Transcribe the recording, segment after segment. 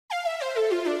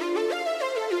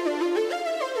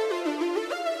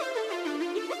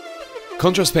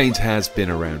Contrast Paint has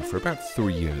been around for about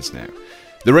 3 years now.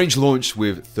 The range launched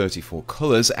with 34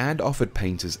 colours and offered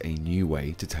painters a new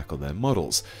way to tackle their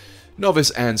models.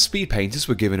 Novice and speed painters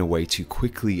were given a way to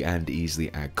quickly and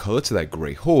easily add colour to their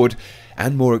grey horde,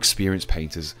 and more experienced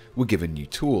painters were given new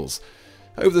tools.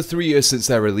 Over the 3 years since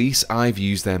their release, I've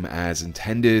used them as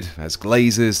intended, as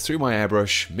glazes, through my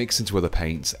airbrush, mixed into other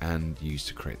paints, and used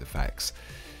to create the effects.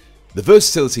 The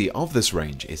versatility of this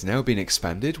range is now being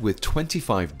expanded with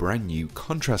 25 brand new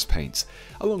contrast paints,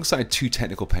 alongside 2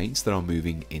 technical paints that are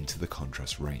moving into the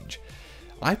contrast range.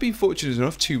 I've been fortunate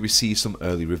enough to receive some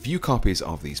early review copies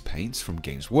of these paints from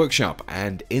Games Workshop,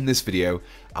 and in this video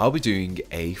I'll be doing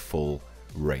a full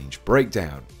range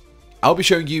breakdown. I'll be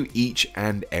showing you each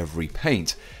and every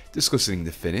paint, discussing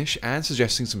the finish and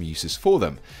suggesting some uses for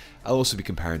them. I'll also be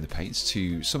comparing the paints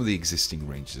to some of the existing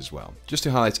ranges as well, just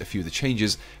to highlight a few of the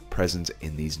changes present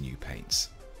in these new paints.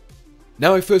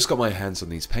 Now, I first got my hands on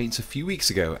these paints a few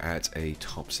weeks ago at a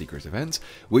top secret event,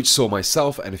 which saw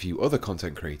myself and a few other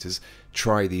content creators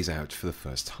try these out for the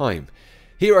first time.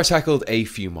 Here I tackled a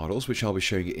few models which I'll be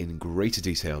showing you in greater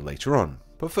detail later on,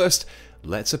 but first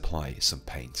let's apply some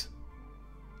paint.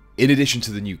 In addition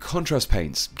to the new contrast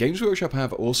paints, Games Workshop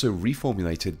have also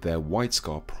reformulated their White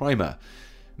Scar primer.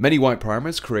 Many white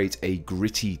primers create a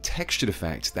gritty, textured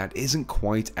effect that isn't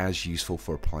quite as useful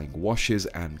for applying washes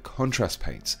and contrast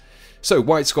paints. So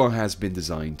White Scar has been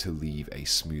designed to leave a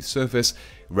smooth surface,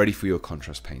 ready for your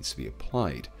contrast paints to be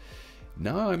applied.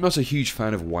 Now, I'm not a huge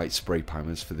fan of white spray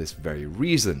primers for this very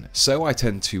reason, so I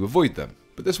tend to avoid them.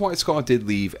 But this White Scar did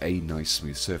leave a nice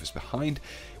smooth surface behind,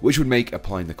 which would make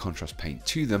applying the contrast paint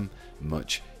to them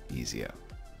much easier.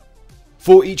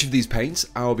 For each of these paints,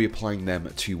 I'll be applying them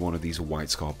to one of these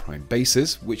White Scar Prime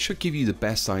bases, which should give you the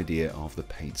best idea of the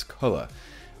paint's colour.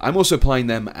 I'm also applying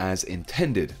them as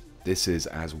intended. This is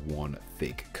as one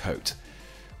thick coat.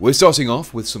 We're starting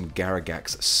off with some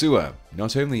Garaghak's Sewer.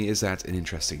 Not only is that an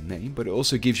interesting name, but it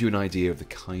also gives you an idea of the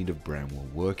kind of brown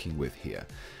we're working with here.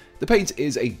 The paint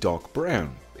is a dark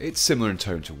brown. It's similar in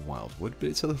tone to Wyldwood, but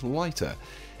it's a little lighter.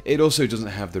 It also doesn't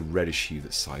have the reddish hue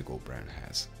that Citadel Brown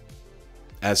has.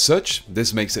 As such,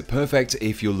 this makes it perfect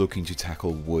if you're looking to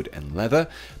tackle wood and leather,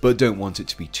 but don't want it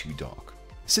to be too dark.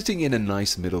 Sitting in a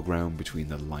nice middle ground between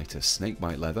the lighter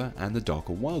snakebite leather and the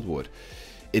darker Wyldwood.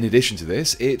 In addition to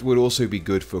this, it would also be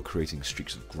good for creating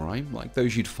streaks of grime like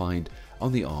those you'd find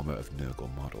on the armour of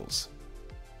Nurgle models.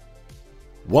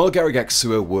 While Garaghak's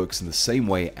Sewer works in the same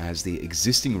way as the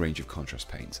existing range of contrast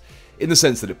paints, in the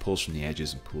sense that it pulls from the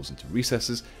edges and pulls into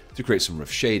recesses to create some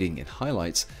rough shading and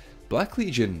highlights, Black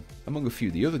Legion, among a few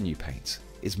of the other new paints,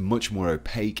 is much more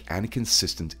opaque and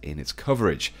consistent in its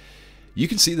coverage. You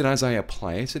can see that as I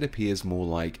apply it, it appears more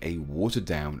like a watered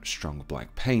down, strong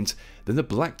black paint than the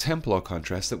Black Templar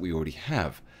contrast that we already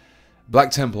have.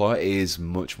 Black Templar is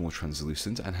much more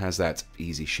translucent and has that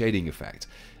easy shading effect,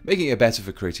 making it better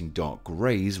for creating dark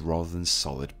greys rather than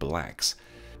solid blacks.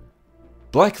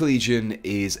 Black Legion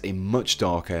is a much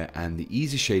darker, and the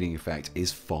easy shading effect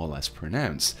is far less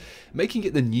pronounced, making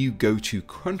it the new go-to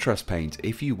contrast paint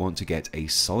if you want to get a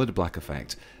solid black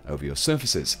effect over your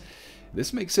surfaces.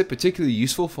 This makes it particularly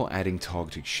useful for adding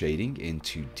targeted shading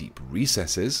into deep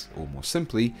recesses, or more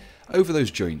simply, over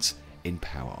those joints in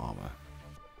power armor.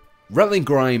 Ratling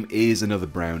Grime is another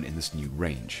brown in this new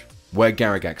range. Where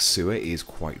Garaghak's Sewer is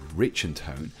quite rich in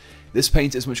tone, this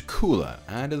paint is much cooler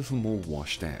and a little more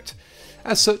washed out.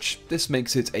 As such, this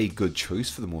makes it a good choice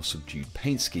for the more subdued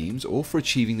paint schemes or for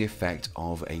achieving the effect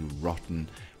of a rotten,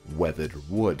 weathered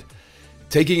wood.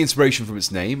 Taking inspiration from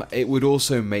its name, it would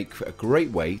also make a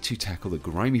great way to tackle the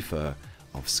grimy fur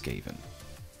of Skaven.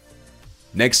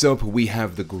 Next up, we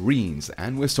have the greens,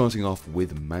 and we're starting off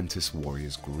with Mantis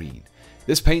Warriors Green.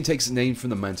 This paint takes its name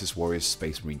from the Mantis Warriors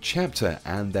Space Marine chapter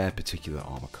and their particular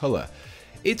armor colour.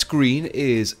 Its green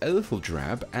is a little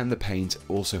drab, and the paint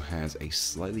also has a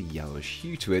slightly yellowish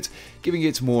hue to it, giving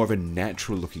it more of a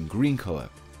natural looking green colour,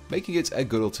 making it a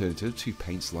good alternative to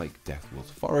paints like Deathworld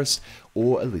Forest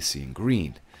or Elysian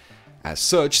Green. As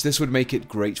such, this would make it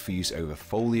great for use over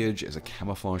foliage as a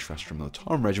camouflage for Astra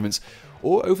Militarum regiments,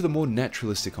 or over the more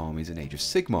naturalistic armies in Age of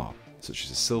Sigmar, such as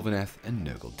the Sylvaneth and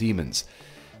Nurgle demons.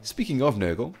 Speaking of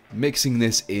Nurgle, mixing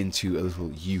this into a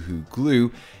little Yoo-hoo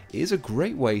glue is a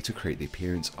great way to create the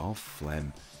appearance of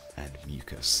phlegm and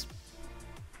mucus.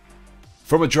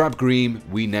 From a drab green,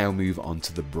 we now move on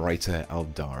to the brighter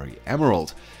Aeldari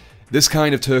Emerald. This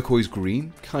kind of turquoise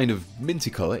green, kind of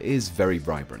minty colour, is very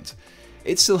vibrant.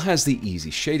 It still has the easy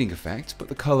shading effect, but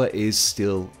the colour is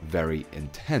still very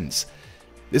intense.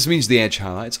 This means the edge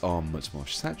highlights are much more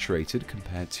saturated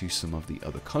compared to some of the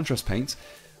other contrast paints,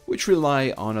 which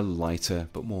rely on a lighter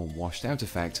but more washed out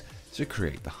effect to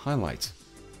create the highlight.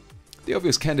 The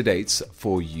obvious candidates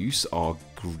for use are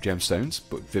gemstones,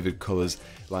 but vivid colours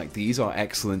like these are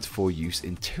excellent for use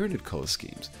in Tyranid colour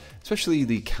schemes, especially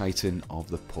the chitin of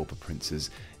the Pauper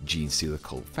Prince's Genestealer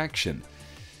cult faction.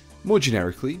 More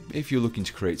generically, if you're looking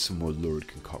to create some more lurid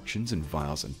concoctions in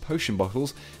vials and potion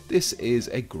bottles, this is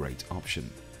a great option.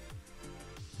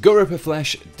 Gutrippa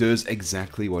Flesh does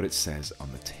exactly what it says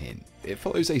on the tin. It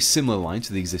follows a similar line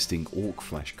to the existing Orc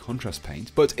Flesh contrast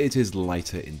paint, but it is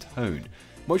lighter in tone,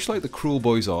 much like the Cruel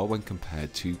Boys are when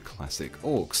compared to classic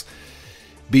Orcs.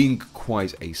 Being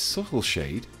quite a subtle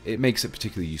shade, it makes it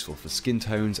particularly useful for skin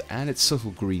tones, and its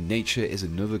subtle green nature is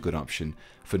another good option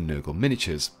for Nurgle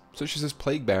miniatures, such as this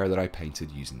Plague Bearer that I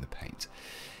painted using the paint.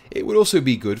 It would also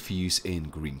be good for use in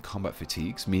green combat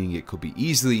fatigues, meaning it could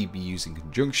easily be used in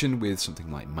conjunction with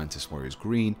something like Mantis Warriors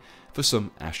Green for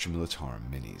some Astra Militarum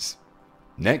minis.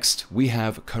 Next, we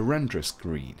have Karandras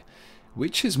Green,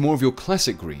 which is more of your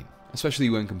classic green, especially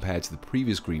when compared to the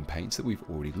previous green paints that we've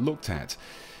already looked at.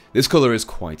 This colour is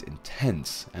quite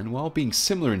intense, and while being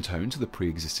similar in tone to the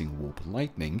pre-existing Warp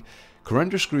Lightning,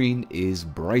 Karandras Green is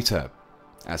brighter.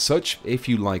 As such, if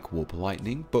you like Warp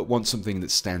Lightning but want something that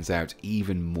stands out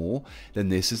even more, then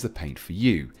this is the paint for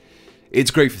you. It's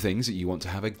great for things that you want to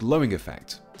have a glowing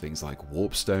effect, things like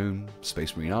Warpstone,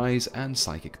 Space Marine Eyes, and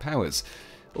Psychic Powers.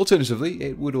 Alternatively,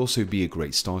 it would also be a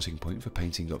great starting point for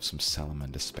painting up some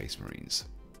Salamander Space Marines.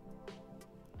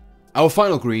 Our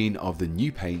final green of the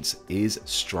new paints is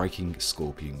Striking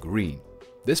Scorpion Green.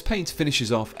 This paint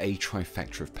finishes off a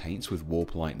trifecta of paints with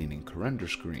Warp Lightning and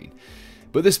Karandras Green,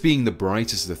 but this being the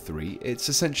brightest of the three, it's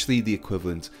essentially the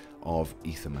equivalent of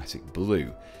Aethermatic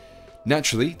Blue.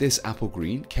 Naturally, this apple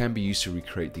green can be used to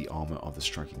recreate the armour of the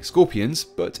Striking Scorpions,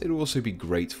 but it will also be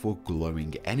great for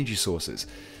glowing energy sources,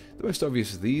 the most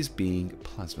obvious of these being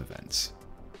plasma vents.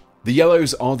 The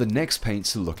yellows are the next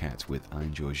paints to look at, with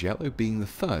Ironjawz Yellow being the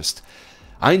first.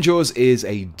 Ironjawz is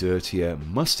a dirtier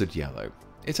mustard yellow.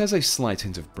 It has a slight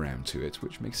hint of brown to it,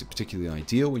 which makes it particularly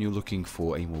ideal when you're looking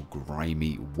for a more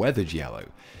grimy, weathered yellow.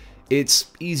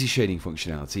 Its easy shading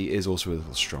functionality is also a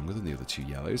little stronger than the other two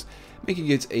yellows, making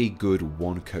it a good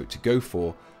one coat to go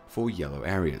for yellow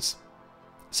areas.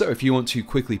 So if you want to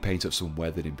quickly paint up some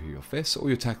weathered Imperial Fist, or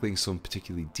you're tackling some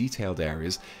particularly detailed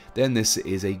areas, then this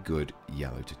is a good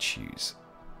yellow to choose.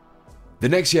 The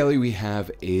next yellow we have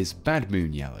is Bad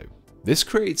Moon Yellow. This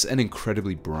creates an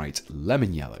incredibly bright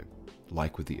lemon yellow.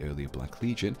 Like with the earlier Black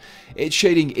Legion, its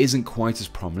shading isn't quite as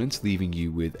prominent, leaving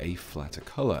you with a flatter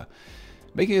colour,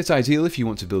 making it ideal if you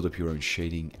want to build up your own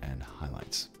shading and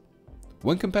highlights.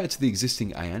 When compared to the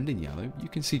existing Iyanden Yellow, you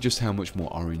can see just how much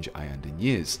more orange Iyanden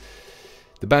is,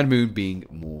 the Bad Moon being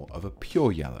more of a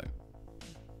pure yellow.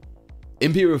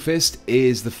 Imperial Fist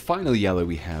is the final yellow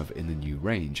we have in the new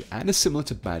range, and is similar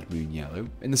to Bad Moon Yellow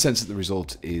in the sense that the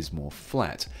result is more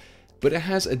flat, but it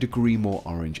has a degree more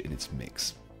orange in its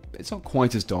mix. It's not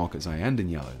quite as dark as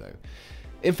Iyanden Yellow though.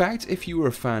 In fact, if you were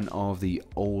a fan of the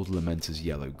old Lamenter's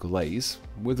Yellow glaze,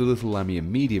 with a little Lamia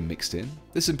medium mixed in,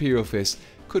 this Imperial Fist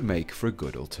could make for a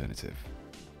good alternative.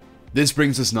 This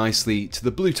brings us nicely to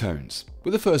the blue tones,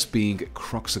 with the first being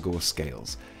Kroxigor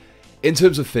Scales. In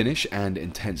terms of finish and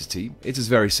intensity, it is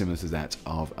very similar to that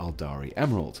of Aeldari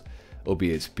Emerald,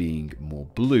 albeit being more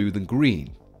blue than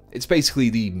green. It's basically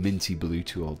the minty blue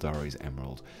to Aeldari's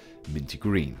Emerald, minty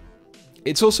green.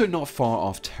 It's also not far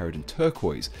off Terradon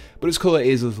Turquoise, but its colour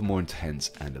is a little more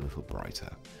intense and a little brighter.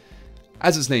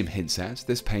 As its name hints at,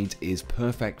 this paint is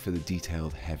perfect for the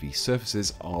detailed, heavy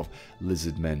surfaces of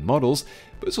Lizardmen models,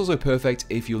 but it's also perfect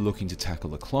if you're looking to tackle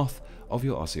the cloth of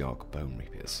your Ossiarch Bone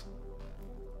Reapers.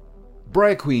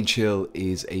 Briar Queen Chill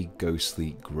is a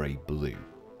ghostly grey blue.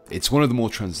 It's one of the more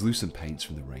translucent paints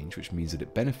from the range, which means that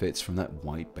it benefits from that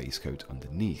white base coat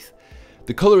underneath.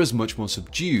 The colour is much more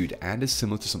subdued and is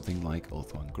similar to something like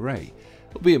Ulthuan Grey,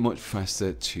 albeit much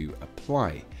faster to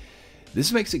apply.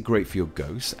 This makes it great for your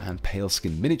ghosts and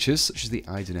pale-skinned miniatures such as the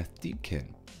Ideneth Deepkin.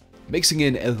 Mixing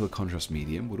in a little contrast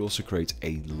medium would also create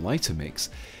a lighter mix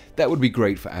that would be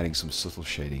great for adding some subtle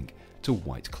shading to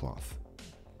white cloth.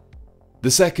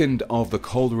 The second of the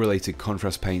cold-related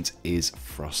contrast paints is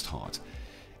Frostheart.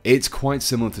 It's quite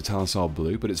similar to Tallasar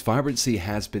Blue, but its vibrancy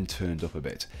has been turned up a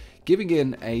bit, giving it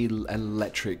an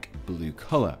electric blue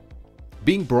colour.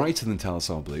 Being brighter than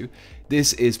Tallasar Blue,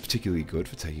 this is particularly good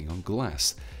for taking on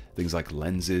glass, things like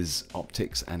lenses,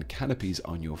 optics, and canopies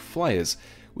on your flyers,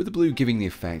 with the blue giving the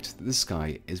effect that the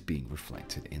sky is being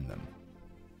reflected in them.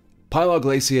 Pylar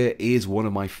Glacier is one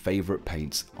of my favourite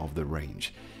paints of the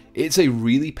range. It's a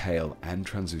really pale and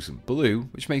translucent blue,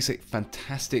 which makes it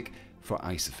fantastic for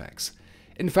ice effects.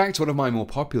 In fact, one of my more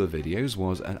popular videos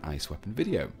was an ice weapon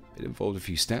video. It involved a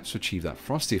few steps to achieve that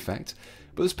frosty effect,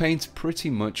 but this paint pretty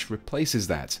much replaces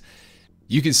that.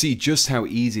 You can see just how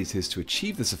easy it is to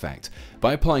achieve this effect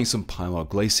by applying some Pylar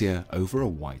Glacier over a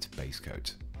white base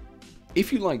coat.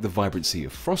 If you like the vibrancy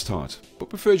of Frostheart, but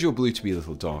preferred your blue to be a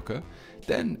little darker,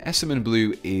 then Asurmen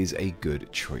Blue is a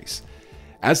good choice.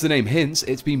 As the name hints,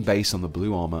 it's been based on the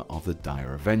blue armour of the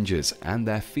Dire Avengers and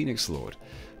their Phoenix Lord,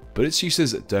 but its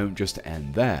uses don't just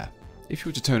end there. If you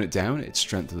were to tone it down its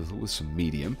strength a little with some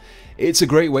medium, it's a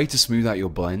great way to smooth out your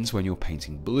blends when you're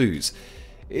painting blues.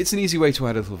 It's an easy way to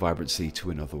add a little vibrancy to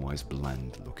an otherwise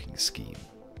bland looking scheme.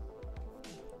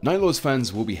 Night Lords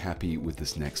fans will be happy with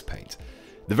this next paint.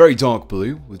 The very dark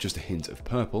blue, with just a hint of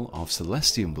purple, of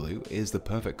Celestium Blue is the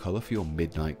perfect colour for your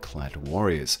midnight clad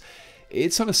warriors.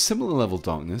 It's on a similar level of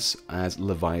darkness as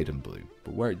Leviadon Blue,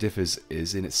 but where it differs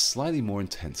is in its slightly more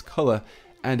intense colour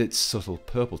and its subtle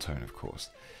purple tone, of course.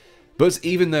 But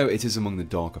even though it is among the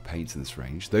darker paints in this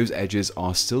range, those edges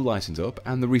are still lightened up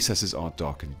and the recesses are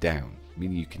darkened down,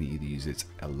 meaning you can either use it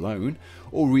alone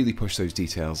or really push those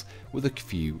details with a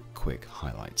few quick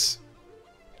highlights.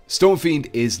 Stormfiend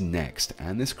is next,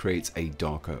 and this creates a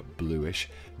darker bluish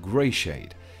grey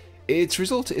shade. Its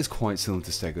result is quite similar to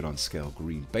Terradon's scale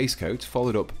green base coat,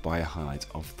 followed up by a highlight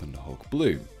of Thunderhawk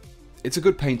blue. It's a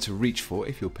good paint to reach for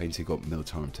if you're painting up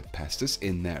Militarum Tempestus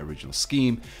in their original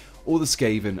scheme, or the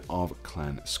Skaven of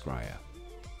Clan Skryre.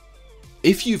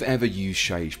 If you've ever used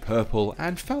Shyish Purple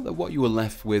and felt that what you were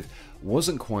left with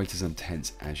wasn't quite as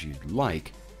intense as you'd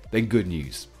like, then good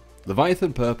news.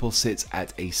 Leviathan Purple sits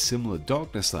at a similar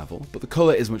darkness level, but the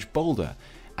colour is much bolder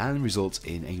and results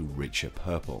in a richer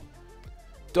purple.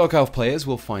 Dark Elf players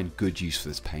will find good use for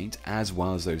this paint, as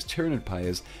well as those Tyranid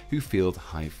players who field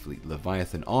Hive Fleet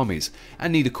Leviathan armies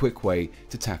and need a quick way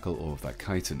to tackle all of that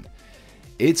chitin.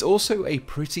 It's also a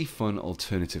pretty fun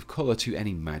alternative colour to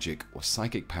any magic or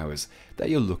psychic powers that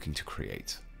you're looking to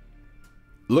create.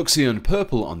 Luxion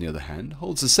Purple, on the other hand,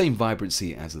 holds the same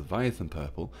vibrancy as Leviathan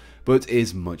Purple, but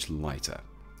is much lighter.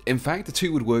 In fact, the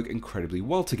two would work incredibly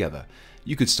well together.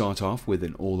 You could start off with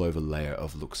an all-over layer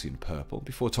of Luxion Purple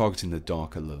before targeting the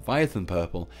darker Leviathan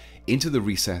Purple into the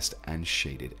recessed and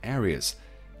shaded areas.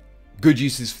 Good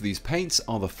uses for these paints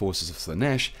are the Forces of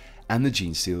Slaanesh and the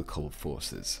Genestealer Cult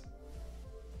Forces.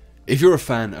 If you're a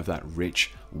fan of that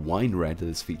rich wine red that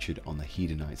is featured on the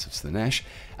Hedonites of Slaanesh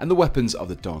and the weapons of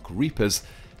the Dark Reapers,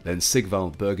 then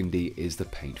Sigvald Burgundy is the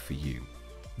paint for you.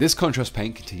 This contrast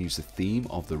paint continues the theme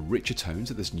of the richer tones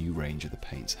that this new range of the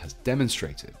paints has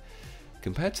demonstrated.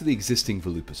 Compared to the existing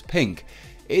Volupus Pink,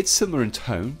 it's similar in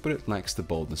tone, but it lacks the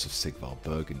boldness of Sigvald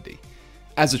Burgundy.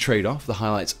 As a trade-off, the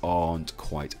highlights aren't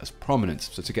quite as prominent,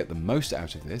 so to get the most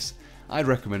out of this, I'd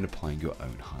recommend applying your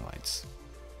own highlights.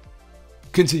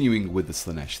 Continuing with the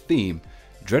Slaanesh theme,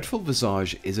 Dreadful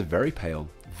Visage is a very pale,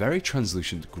 very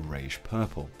translucent greyish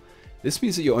purple. This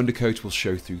means that your undercoat will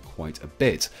show through quite a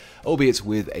bit, albeit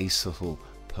with a subtle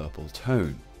purple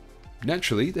tone.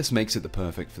 Naturally, this makes it the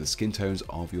perfect for the skin tones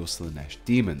of your Slaanesh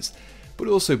demons, but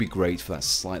would also be great for that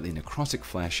slightly necrotic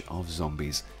flesh of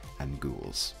zombies and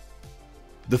ghouls.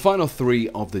 The final three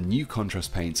of the new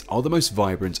contrast paints are the most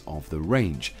vibrant of the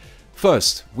range.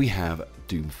 First, we have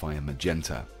Doomfire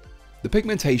Magenta. The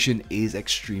pigmentation is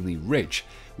extremely rich,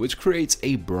 which creates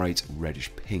a bright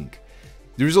reddish pink.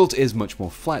 The result is much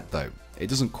more flat though. It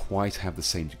doesn't quite have the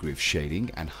same degree of shading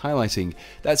and highlighting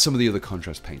that some of the other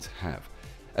contrast paints have,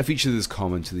 a feature that is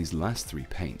common to these last three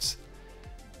paints.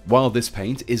 While this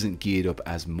paint isn't geared up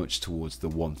as much towards the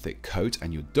one thick coat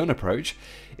and you're done approach,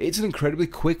 it's an incredibly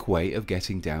quick way of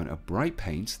getting down a bright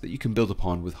paint that you can build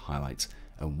upon with highlights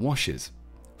and washes.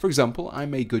 For example, I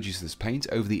made good use of this paint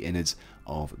over the innards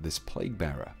of this Plague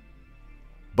Bearer.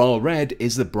 Baal Red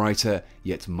is the brighter,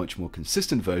 yet much more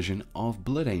consistent version of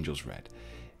Blood Angels Red.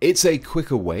 It's a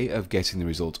quicker way of getting the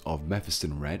result of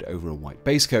Mephiston Red over a white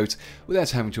base coat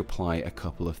without having to apply a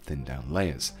couple of thin down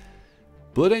layers.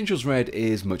 Blood Angels Red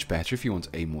is much better if you want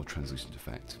a more translucent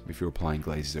effect, if you're applying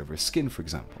glazes over a skin for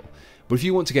example, but if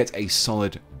you want to get a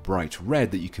solid, bright red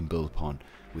that you can build upon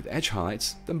with edge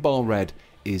highlights, then Baal Red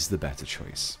is the better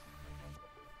choice.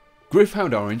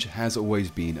 Gryph-hound Orange has always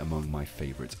been among my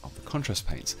favourites of the contrast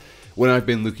paints. When I've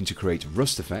been looking to create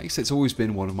rust effects, it's always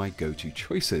been one of my go-to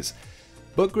choices.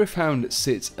 But Gryph-hound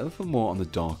sits a little more on the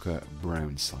darker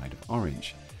brown side of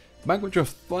orange.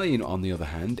 Magmadroth Flame, on the other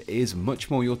hand, is much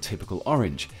more your typical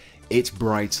orange. It's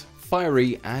bright,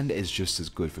 fiery, and is just as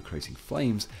good for creating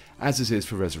flames as it is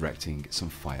for resurrecting some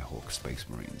Firehawk Space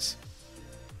Marines.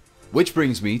 Which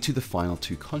brings me to the final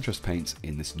two contrast paints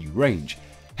in this new range,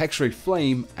 Hexray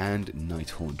Flame and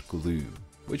Nighthaunt Glue,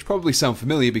 which probably sound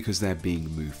familiar because they're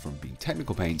being moved from being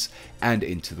technical paints and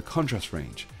into the contrast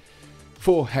range.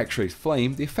 For Hexwraith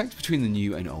Flame, the effect between the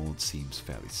new and old seems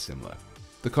fairly similar.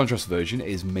 The contrast version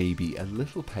is maybe a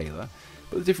little paler,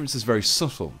 but the difference is very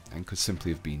subtle and could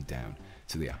simply have been down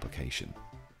to the application.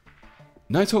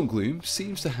 Nighthaunt Gloom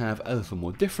seems to have a little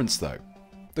more difference though.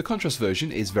 The contrast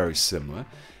version is very similar,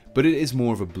 but it is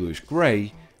more of a bluish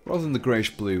grey rather than the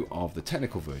greyish blue of the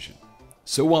technical version.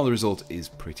 So while the result is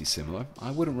pretty similar, I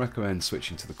wouldn't recommend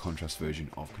switching to the contrast version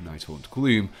of Nighthaunt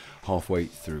Gloom halfway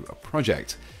through a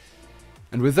project.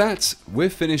 And with that, we're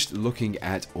finished looking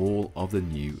at all of the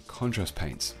new contrast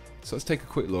paints. So let's take a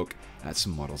quick look at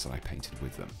some models that I painted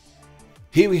with them.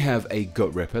 Here we have a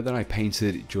Gutrippa that I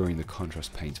painted during the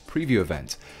Contrast Paint preview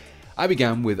event. I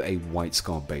began with a white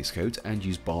scar base coat and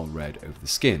used Bile Red over the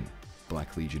skin,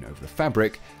 Black Legion over the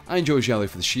fabric, Ironjawz Yellow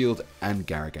for the shield, and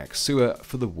Garaghak Sewer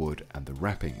for the wood and the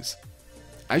wrappings.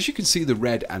 As you can see, the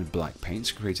red and black paints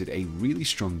created a really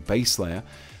strong base layer,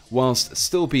 whilst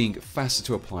still being faster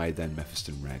to apply than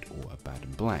Mephiston Red or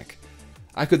Abaddon Black.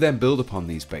 I could then build upon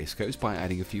these base coats by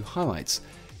adding a few highlights.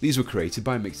 These were created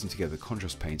by mixing together the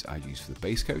contrast paint I used for the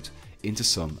base coat into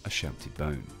some Ashanti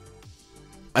Bone.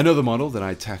 Another model that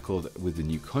I tackled with the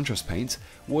new contrast paint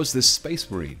was this Space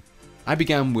Marine. I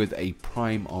began with a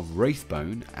prime of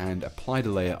Wraithbone and applied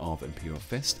a layer of Imperial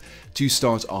Fist to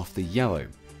start off the yellow.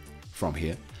 From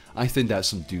here, I thinned out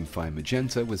some Doomfire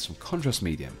Magenta with some contrast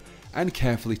medium and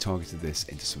carefully targeted this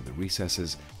into some of the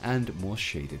recesses and more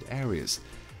shaded areas.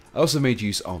 I also made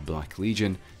use of Black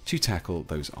Legion to tackle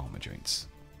those armor joints.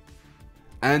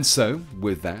 And so,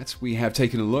 with that, we have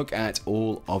taken a look at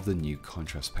all of the new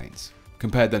contrast paints,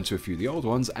 compared them to a few of the old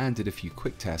ones, and did a few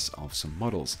quick tests of some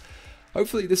models.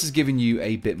 Hopefully this has given you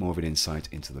a bit more of an insight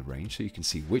into the range so you can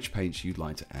see which paints you'd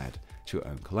like to add to your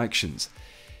own collections.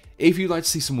 If you'd like to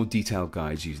see some more detailed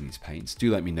guides using these paints,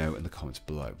 do let me know in the comments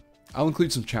below. I'll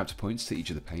include some chapter points to each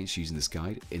of the paints using this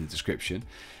guide in the description,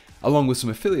 along with some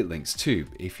affiliate links too,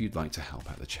 if you'd like to help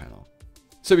out the channel.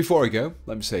 So before I go,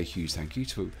 let me say a huge thank you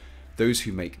to those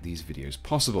who make these videos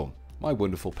possible, my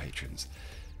wonderful patrons.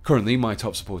 Currently, my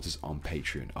top supporters on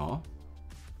Patreon are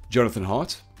Jonathan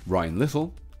Hart, Ryan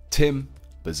Little, Tim,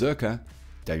 Berserker,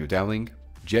 Daniel Dowling,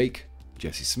 Jake,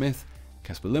 Jesse Smith,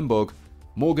 Casper Limborg,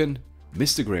 Morgan,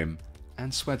 Mr. Grimm,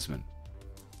 and Swedsman.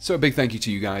 So a big thank you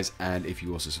to you guys, and if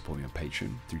you also support me on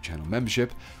Patreon through channel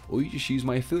membership, or you just use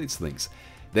my affiliates links,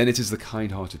 then it is the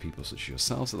kind-hearted people such as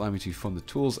yourselves that allow me to fund the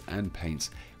tools and paints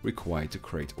required to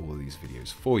create all of these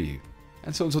videos for you.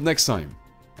 And so until next time,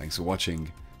 thanks for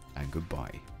watching, and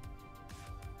goodbye.